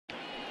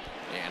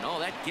And oh,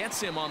 that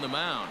gets him on the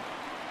mound.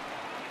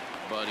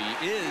 But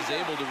he is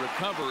able to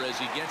recover as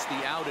he gets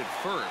the out at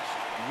first.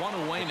 One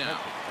away now.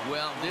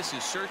 Well, this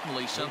is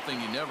certainly something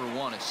you never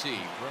want to see.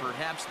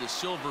 Perhaps the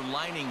silver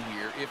lining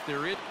here, if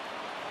there is.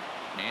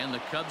 And the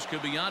Cubs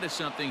could be onto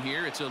something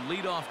here. It's a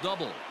leadoff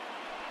double.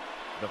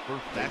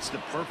 That's the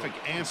perfect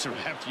answer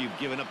after you've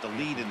given up the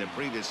lead in the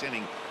previous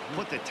inning.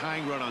 Put the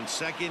tying run on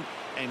second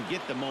and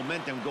get the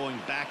momentum going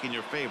back in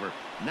your favor.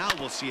 Now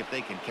we'll see if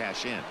they can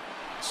cash in.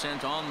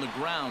 Sent on the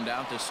ground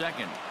out to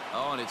second.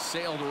 Oh, and it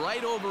sailed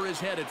right over his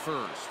head at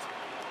first.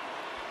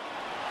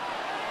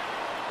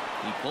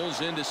 He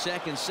pulls into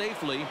second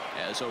safely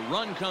as a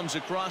run comes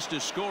across to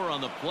score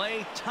on the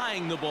play,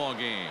 tying the ball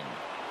game.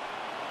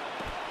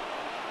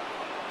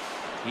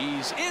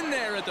 He's in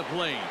there at the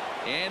plate.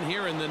 And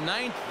here in the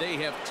ninth, they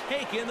have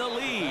taken the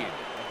lead.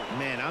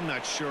 Man, I'm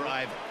not sure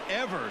I've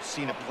ever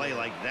seen a play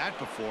like that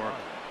before.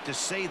 To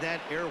say that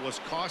error was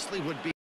costly would be